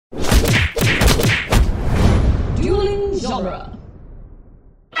genre.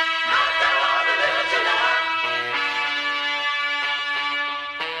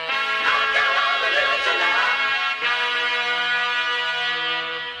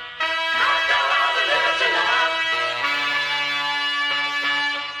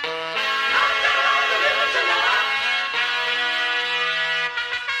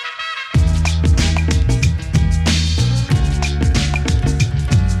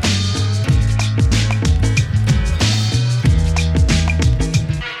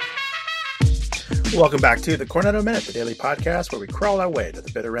 Welcome back to the Cornetto Minute, the daily podcast where we crawl our way to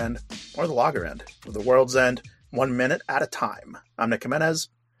the bitter end or the lager end of the world's end, 1 minute at a time. I'm Nick Jimenez.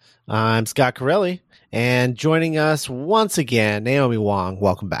 I'm Scott Corelli, and joining us once again, Naomi Wong.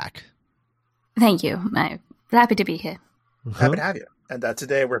 Welcome back. Thank you. I'm happy to be here. Happy to have you. And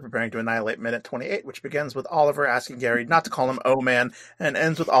today we're preparing to annihilate minute 28, which begins with Oliver asking Gary not to call him "Oh Man," and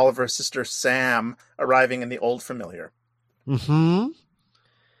ends with Oliver's sister Sam arriving in the Old Familiar. Mm-hmm.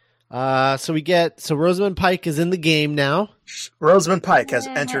 So Rosamund Pike is in the game now. Rosamund Pike has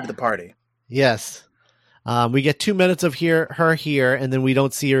entered the party. Yes. We get 2 minutes of her here, and then we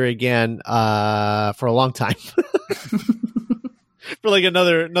don't see her again for a long time. For like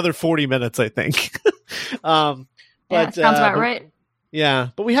another 40 minutes, I think. Sounds about right.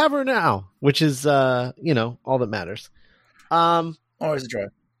 Yeah, but we have her now, which is all that matters. Always a joy.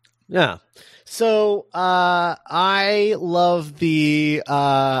 Yeah. So I love the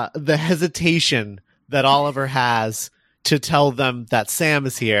hesitation that Oliver has to tell them that Sam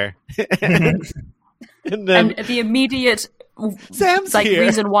is here. And the immediate Sam's here.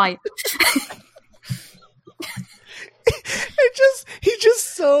 reason why. He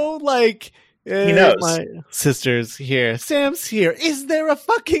just so like he knows my sister's here. Sam's here. Is there a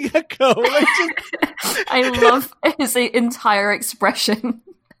fucking echo? I love his entire expression.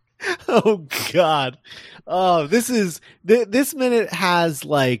 Oh God! Oh, this minute has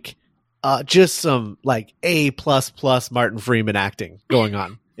like just some like A++ Martin Freeman acting going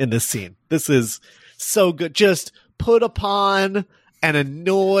on in this scene. This is so good. Just put upon and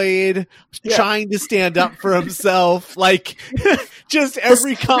annoyed, trying to stand up for himself. Like just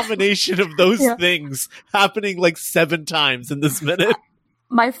every combination of those things happening like 7 times in this minute.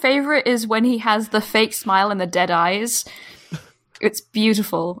 My favorite is when he has the fake smile and the dead eyes. It's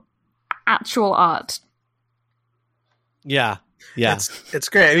beautiful. Actual art. Yeah. It's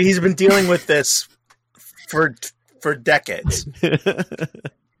great. I mean, he's been dealing with this for decades.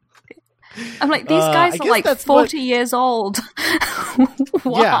 I'm like, these guys are like 40 years old.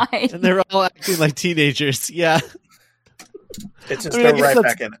 Why? Yeah, and they're all acting like teenagers. Yeah. It's just they're right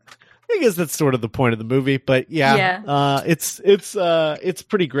back in it. I guess that's sort of the point of the movie, but it's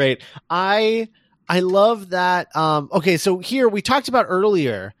pretty great. I love that. Okay, so here we talked about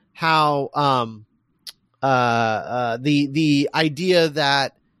earlier how the idea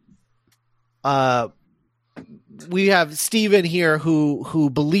that we have Steven here who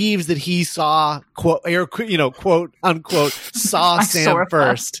believes that he saw quote unquote saw Sam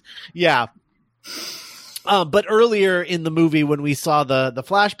first. Yeah. But earlier in the movie, when we saw the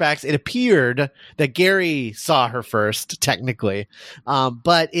flashbacks, it appeared that Gary saw her first, technically.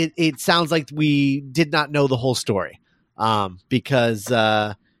 But it sounds like we did not know the whole story. Because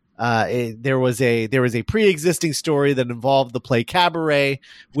there was a pre-existing story that involved the play Cabaret,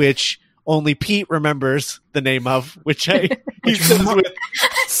 which only Pete remembers the name of, which he says with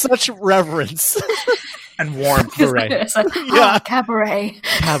such reverence and warmth. Cabaret. Cabaret.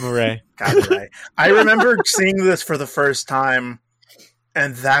 I remember seeing this for the first time,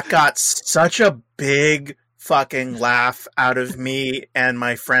 and that got such a big fucking laugh out of me and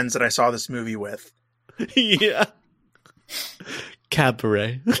my friends that I saw this movie with. Yeah.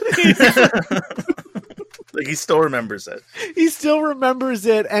 Cabaret. Like he still remembers it. He still remembers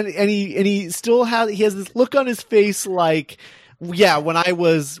it, and he still has this look on his face like, yeah, when I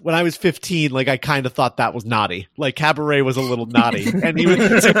was 15, like I kind of thought that was naughty. Like Cabaret was a little naughty, and he was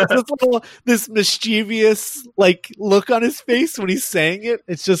this mischievous like look on his face when he's saying it.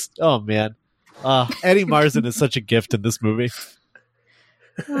 It's just, oh man, Eddie Marsan is such a gift in this movie.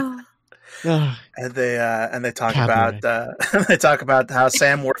 And they talk about how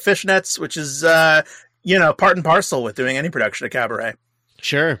Sam wore fishnets, which is part and parcel with doing any production of Cabaret.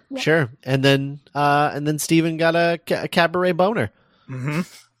 Sure. And then Steven got a Cabaret boner. Mm-hmm.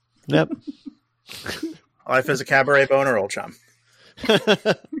 Yep. Life is a Cabaret boner, old chum.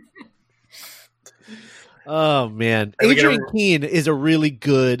 Oh man, Adrian Keene is a really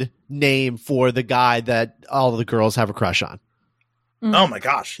good name for the guy that all the girls have a crush on. Oh my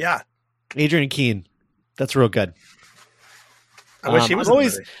gosh, yeah. Adrian Keene. That's real good. I wish he was in the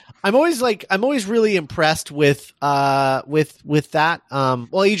movie. I'm always really impressed with that.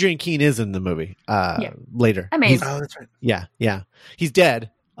 Well, Adrian Keane is in the movie later. I mean, that's right. Yeah. He's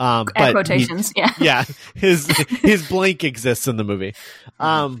dead. Air but quotations, yeah. His blank exists in the movie.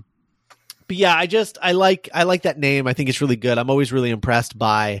 But yeah, I like that name. I think it's really good. I'm always really impressed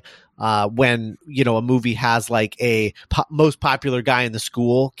by when a movie has like a most popular guy in the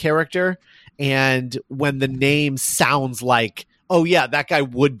school character, and when the name sounds like, oh yeah, that guy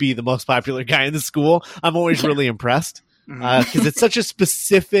would be the most popular guy in the school. I'm always really impressed because it's such a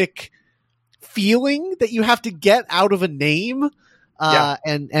specific feeling that you have to get out of a name.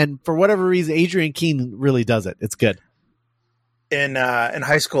 And for whatever reason, Adrian Keane really does it. It's good. In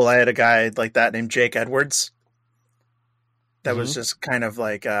high school, I had a guy like that named Jake Edwards. That was just kind of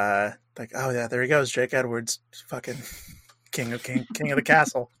like, oh yeah, there he goes, Jake Edwards, fucking king of the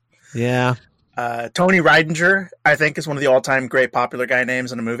castle. Yeah. Tony Reidinger, I think, is one of the all-time great popular guy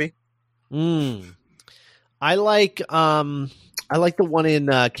names in a movie. I like the one in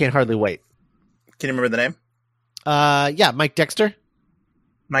Can't Hardly Wait. Can you remember the name? Yeah, Mike Dexter.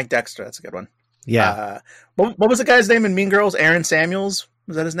 Mike Dexter, that's a good one. Yeah. What was the guy's name in Mean Girls? Aaron Samuels?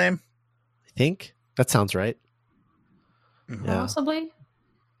 Was that his name? I think that sounds right. Possibly.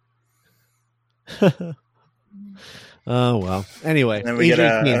 Oh well. Anyway, and then we get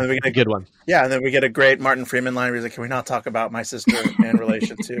a good one. Yeah, and then we get a great Martin Freeman line where he's like, "Can we not talk about my sister in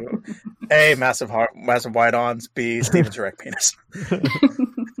relation to A, massive wide-ons, B, Steven's erect penis?"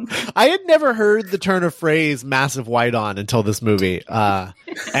 I had never heard the turn of phrase "massive wide-on" until this movie,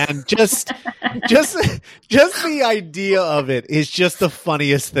 and just the idea of it is just the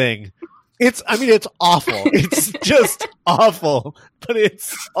funniest thing. It's awful. It's just awful, but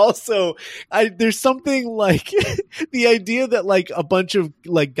it's also, there's something like the idea that like a bunch of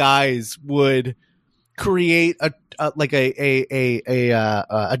like guys would create a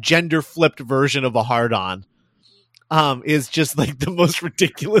gender flipped version of a hard on, is just like the most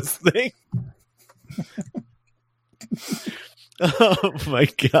ridiculous thing. Oh my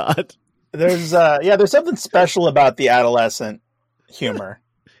God. There's something special about the adolescent humor.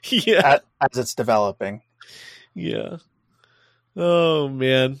 Yeah, as it's developing. Yeah. Oh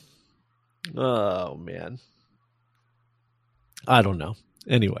man. I don't know.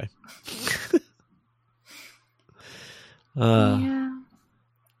 Anyway. Yeah.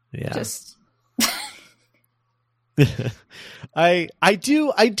 Just I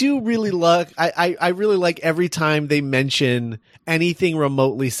do really I really like every time they mention anything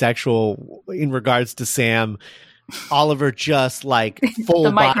remotely sexual in regards to Sam. Oliver just like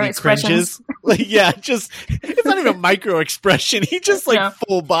full body cringes. Like, yeah, just it's not even micro expression. He just like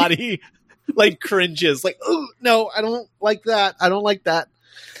full body like cringes. Like, oh no, I don't like that. I don't like that.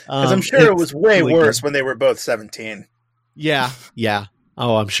 Because I'm sure it was way really worse when they were both 17. Yeah.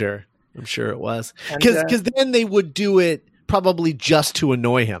 Oh, I'm sure it was. Because then they would do it probably just to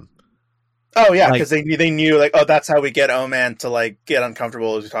annoy him. Oh yeah, because they knew like, oh, that's how we get O-Man to like get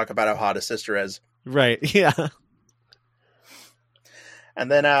uncomfortable as we talk about how hot his sister is. Right. Yeah. And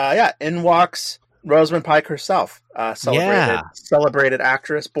then, in walks Rosamund Pike herself, celebrated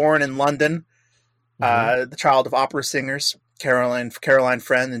actress, born in London, the child of opera singers Caroline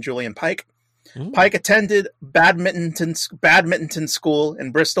Friend and Julian Pike. Pike attended badminton school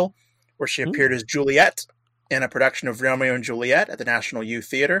in Bristol, where she appeared as Juliet in a production of Romeo and Juliet at the National Youth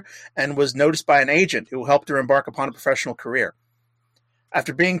Theatre, and was noticed by an agent who helped her embark upon a professional career.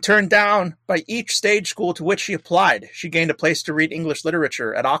 After being turned down by each stage school to which she applied, she gained a place to read English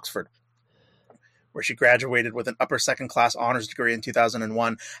literature at Oxford, where she graduated with an upper second-class honors degree in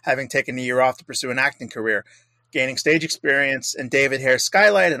 2001, having taken a year off to pursue an acting career, gaining stage experience in David Hare's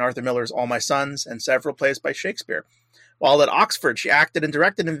Skylight and Arthur Miller's All My Sons, and several plays by Shakespeare. While at Oxford, she acted and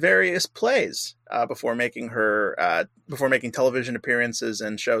directed in various plays before making television appearances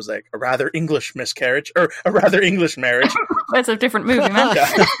in shows like A Rather English Miscarriage or A Rather English Marriage. That's a different movie, man.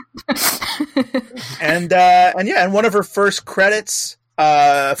 And one of her first credits,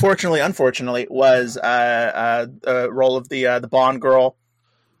 unfortunately, was a role of the Bond girl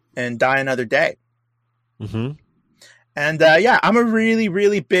in Die Another Day. Mm-hmm. And I'm a really,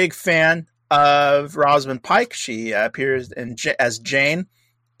 really big fan of Rosamund Pike. She appears as Jane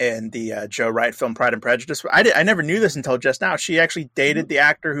in the Joe Wright film Pride and Prejudice. I never knew this until just now. She actually dated the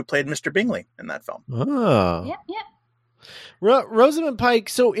actor who played Mr. Bingley in that film. Oh. Yeah. Rosamund Pike,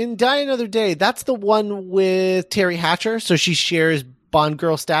 so in Die Another Day, that's the one with Terry Hatcher, so she shares Bond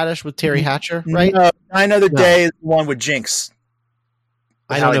girl status with Terry Hatcher, right? No, Die Another Day is the one with Jinx.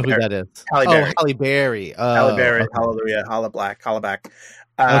 I don't know who that is. Halle Berry. Halle Berry. Halle Berry. Okay. Hallelujah. Holla back.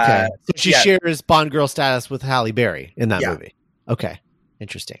 Okay. So she shares Bond girl status with Halle Berry in that movie. Okay,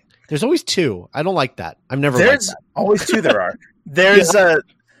 interesting. There's always two. I don't like that. I've never There's liked that. always two. There are.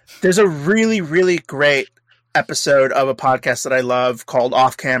 There's a really, really great episode of a podcast that I love called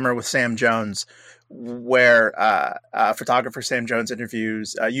Off Camera with Sam Jones, where photographer Sam Jones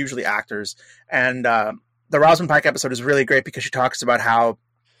interviews usually actors. And the Rosamund Pike episode is really great because she talks about how,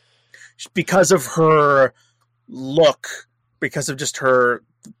 because of her look, because of just her,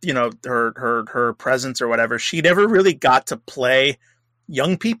 her presence or whatever, she never really got to play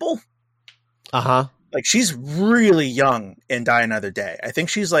young people. Like, she's really young in Die Another Day. I think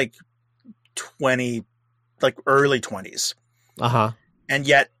she's like 20, like early 20s. And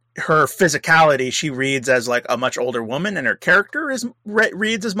yet her physicality, she reads as like a much older woman, and her character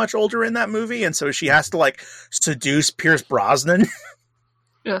reads as much older in that movie. And so she has to like seduce Pierce Brosnan.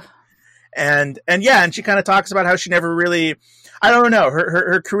 Ugh. And she kind of talks about how she never really, I don't know,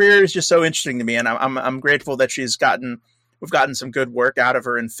 her career is just so interesting to me. And I'm grateful that we've gotten some good work out of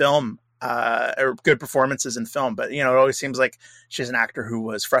her in film. Or good performances in film, but it always seems like she's an actor who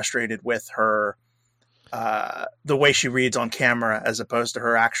was frustrated with her, the way she reads on camera as opposed to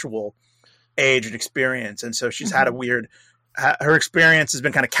her actual age and experience. And so she's had her experience has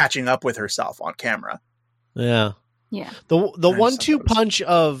been kind of catching up with herself on camera. Yeah. Yeah. The 1-2 punch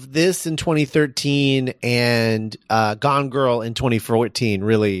of this in 2013 and Gone Girl in 2014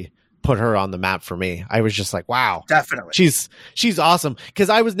 really put her on the map for me. I was just like, wow, definitely. She's awesome.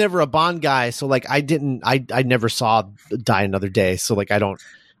 Cause I was never a Bond guy. So like, I never saw Die Another Day. So like, I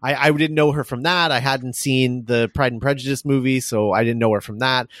didn't know her from that. I hadn't seen the Pride and Prejudice movie, so I didn't know her from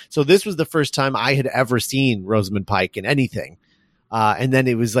that. So this was the first time I had ever seen Rosamund Pike in anything. And then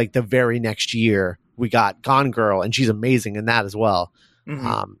it was like the very next year we got Gone Girl, and she's amazing in that as well.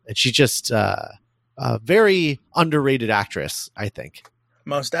 And she's just a very underrated actress, I think.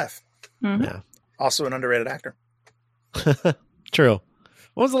 Most def. Yeah. Also an underrated actor. True.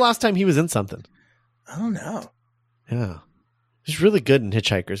 When was the last time he was in something? I don't know. Yeah. He's really good in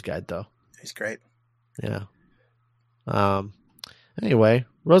Hitchhiker's Guide, though. He's great. Yeah. Anyway,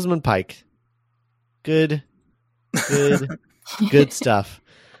 Rosamund Pike. Good stuff.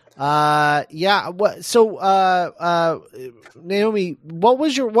 Naomi, what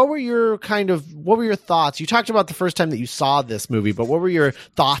were your thoughts? You talked about the first time that you saw this movie, but what were your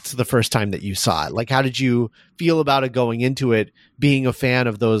thoughts the first time that you saw it? Like, how did you feel about it going into it, being a fan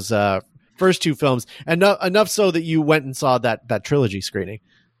of those first two films, and enough so that you went and saw that trilogy screening?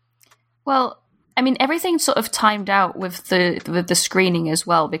 Well, I mean, everything sort of timed out with the screening as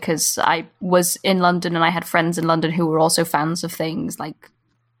well, because I was in London and I had friends in London who were also fans of things like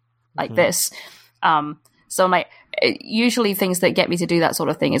this. So usually things that get me to do that sort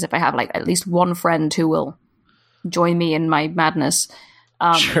of thing is if I have like at least one friend who will join me in my madness.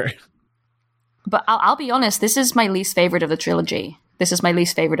 Sure. But I'll be honest, this is my least favorite of the trilogy. This is my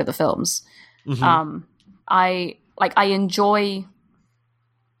least favorite of the films. I enjoy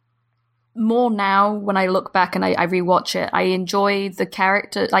more now when I look back and I rewatch it. I enjoy the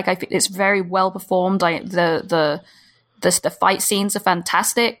character. Like, I think it's very well performed. The fight scenes are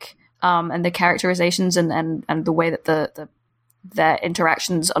fantastic. And the characterizations and the way that their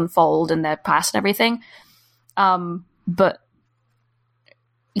interactions unfold and their past and everything. But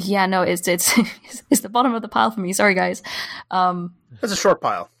yeah, no, it's the bottom of the pile for me. Sorry, guys. It's a short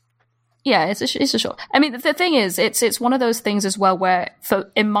pile. Yeah, it's a short. I mean, the thing is, it's one of those things as well where for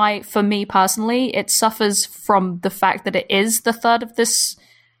me personally, it suffers from the fact that it is the third of this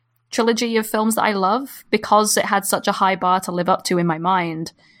trilogy of films that I love, because it had such a high bar to live up to in my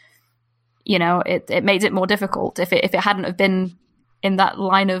mind. It made it more difficult. If it hadn't have been in that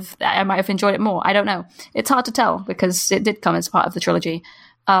line of, I might have enjoyed it more. I don't know. It's hard to tell because it did come as part of the trilogy.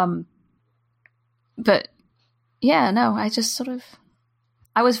 But yeah, no,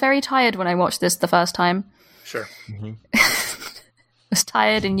 I was very tired when I watched this the first time. Sure. I was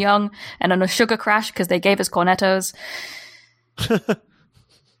tired and young and on a sugar crash because they gave us cornettos.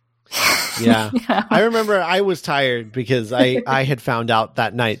 Yeah. I remember I was tired because I had found out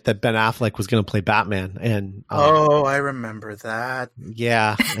that night that Ben Affleck was going to play Batman, and I remember that.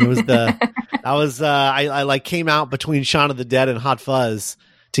 Yeah, it was I like came out between Shaun of the Dead and Hot Fuzz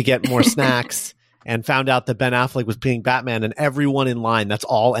to get more snacks, and found out that Ben Affleck was playing Batman, and everyone in line, that's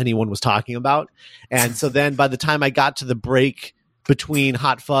all anyone was talking about. And so then by the time I got to the break between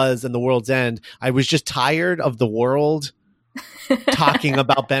Hot Fuzz and The World's End, I was just tired of the world talking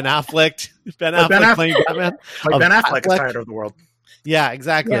about Ben Affleck. Ben Affleck playing Batman. Like Ben Affleck is tired of the world. Yeah,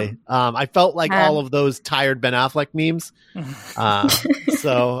 exactly. Yeah. I felt like all of those tired Ben Affleck memes.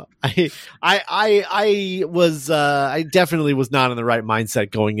 So I definitely was not in the right mindset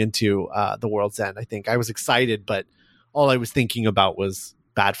going into The World's End. I think I was excited, but all I was thinking about was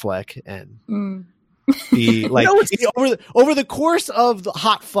Batfleck and the like over the course of the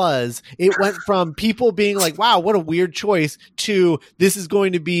Hot Fuzz, it went from people being like, wow, what a weird choice, to this is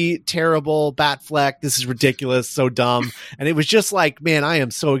going to be terrible, Batfleck, this is ridiculous, so dumb. And it was just like, man, I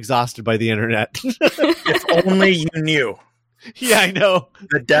am so exhausted by the internet. If only you knew. Yeah, I know.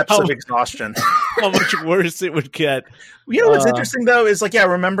 The depths of exhaustion. How much worse it would get. You know what's interesting, though, is like,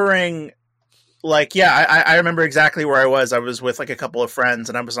 remembering, like, I remember exactly where I was. I was with, like, a couple of friends,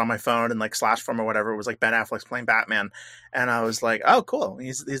 and I was on my phone, and, like, Slash Film or whatever, it was, like, Ben Affleck's playing Batman. And I was like, oh, cool.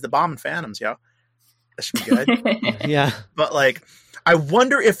 He's the bomb in Phantoms, yo. That should be good. Yeah. But, like, I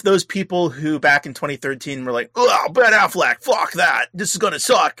wonder if those people who back in 2013 were like, oh, Ben Affleck, fuck that, this is going to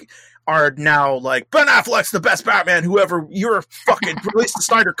suck, are now like, Ben Affleck's the best Batman, whoever, you're fucking release the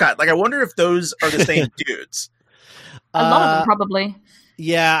Snyder Cut. Like, I wonder if those are the same dudes. A lot of them, probably.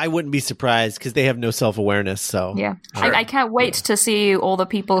 Yeah, I wouldn't be surprised because they have no self-awareness. So yeah, sure. I can't wait to see all the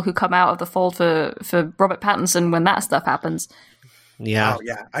people who come out of the fold for Robert Pattinson when that stuff happens. Yeah. Oh,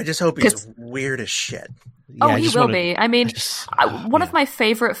 yeah. I just hope he's weird as shit. Yeah, he will be. I mean, one of my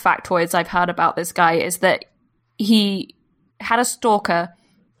favorite factoids I've heard about this guy is that he had a stalker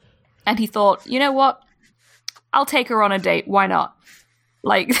and he thought, you know what? I'll take her on a date. Why not?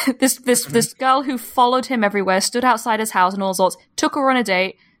 Like, this girl who followed him everywhere, stood outside his house and all sorts, took her on a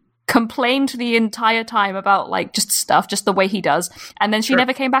date, complained the entire time about, like, just stuff, just the way he does, and then she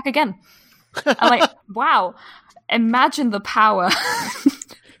never came back again. I'm like, wow, imagine the power.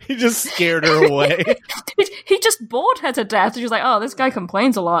 He just scared her away. He just bored her to death. She was like, oh, this guy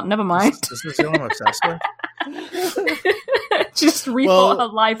complains a lot, never mind. This is the one I'm obsessed with. Just rethought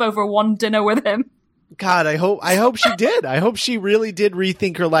her life over one dinner with him. God, I hope she did. I hope she really did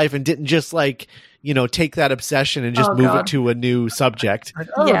rethink her life and didn't just, like, you know, take that obsession and just move it to a new subject. Like,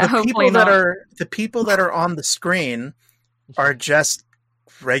 the people that are on the screen are just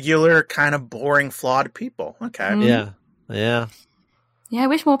regular, kind of boring, flawed people. Okay. Mm. Yeah. I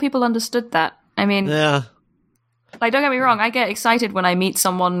wish more people understood that. I mean, like, don't get me wrong, I get excited when I meet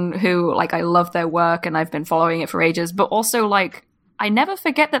someone who, like, I love their work and I've been following it for ages, but also, like, I never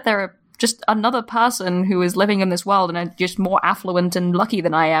forget that they're just another person who is living in this world and are just more affluent and lucky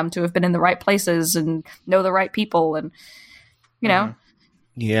than I am to have been in the right places and know the right people and, you know.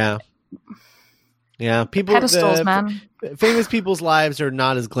 Yeah. People, pedestals, man. Famous people's lives are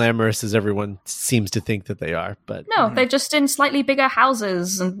not as glamorous as everyone seems to think that they are. But no, they're just in slightly bigger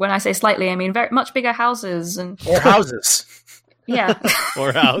houses, and when I say slightly, I mean very much bigger houses or houses. Yeah,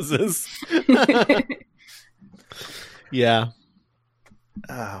 or houses. Yeah.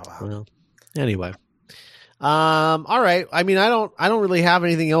 Oh, wow. Well, anyway. All right. I mean, I don't really have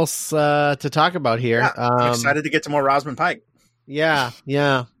anything else to talk about here. Yeah, I'm excited to get to more Rosamund Pike. Yeah.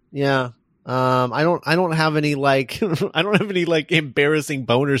 I don't have any like embarrassing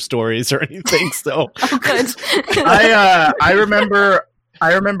boner stories or anything. So oh, good. I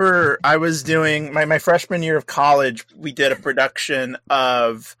remember I was doing my freshman year of college. We did a production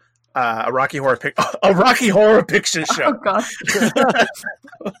of a Rocky Horror Picture Show. Oh god!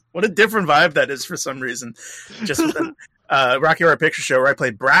 What a different vibe that is for some reason. Just Rocky Horror Picture Show where I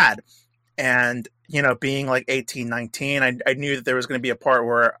played Brad, and you know, being like 18, 19, I knew that there was going to be a part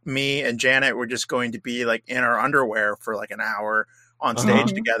where me and Janet were just going to be like in our underwear for like an hour on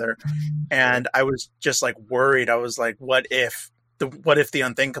stage together, and I was just like worried. I was like, what if the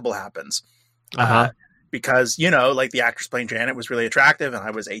unthinkable happens? Because, you know, like the actress playing Janet was really attractive and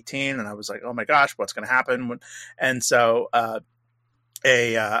I was 18 and I was like, oh my gosh, what's going to happen? And so an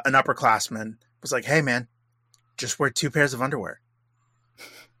upperclassman was like, hey man, just wear 2 pairs of underwear.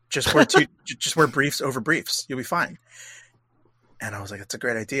 Just wear briefs over briefs. You'll be fine. And I was like, that's a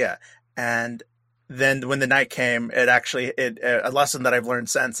great idea. And then when the night came, a lesson that I've learned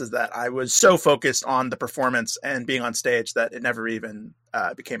since is that I was so focused on the performance and being on stage that it never even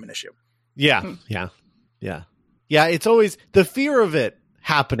became an issue. Yeah. It's always the fear of it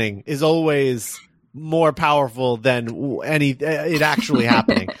happening is always more powerful than it actually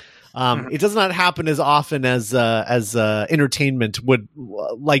happening. It does not happen as often as entertainment would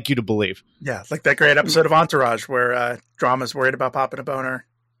like you to believe. Yeah, like that great episode of Entourage where Drama's worried about popping a boner.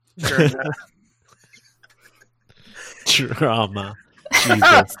 Drama.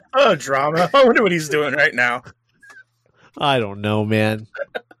 Jesus. Oh, Drama. I wonder what he's doing right now. I don't know, man.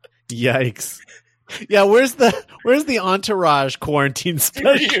 Yikes. Yeah, where's the Entourage quarantine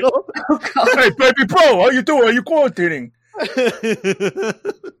special? Hey, baby bro, how you doing? Are you quarantining?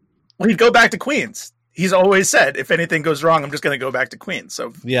 Well, he'd go back to Queens. He's always said, if anything goes wrong, I'm just going to go back to Queens.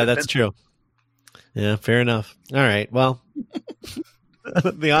 So yeah, that's true. Yeah, fair enough. All right, well,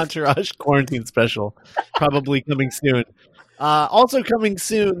 The Entourage quarantine special, probably coming soon. Also coming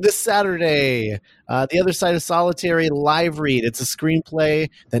soon this Saturday, The Other Side of Solitary live read. It's a screenplay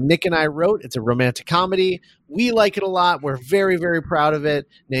that Nick and I wrote. It's a romantic comedy. We like it a lot. We're very, very proud of it.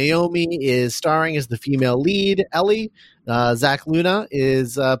 Naomi is starring as the female lead, Ellie. Zach Luna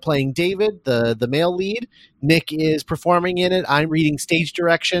is playing David, the male lead. Nick is performing in it. I'm reading stage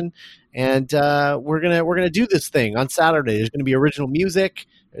direction, and we're gonna do this thing on Saturday. There's gonna be original music.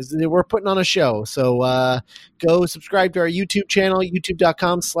 We're putting on a show, so go subscribe to our YouTube channel,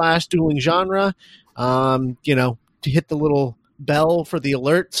 youtube.com/duelinggenre. To hit the little bell for the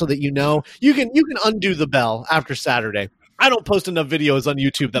alert so that you know. You can undo the bell after Saturday. I don't post enough videos on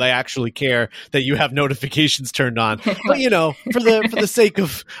YouTube that I actually care that you have notifications turned on. But for the sake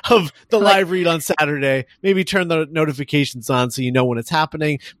of the live read on Saturday, maybe turn the notifications on so you know when it's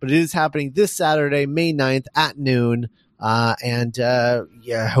happening. But it is happening this Saturday, May 9th at noon. And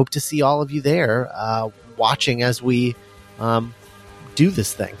hope to see all of you there watching as we do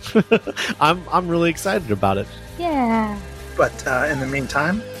this thing. I'm really excited about it. Yeah. But in the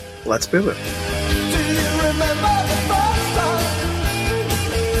meantime, let's boo it. Do you remember?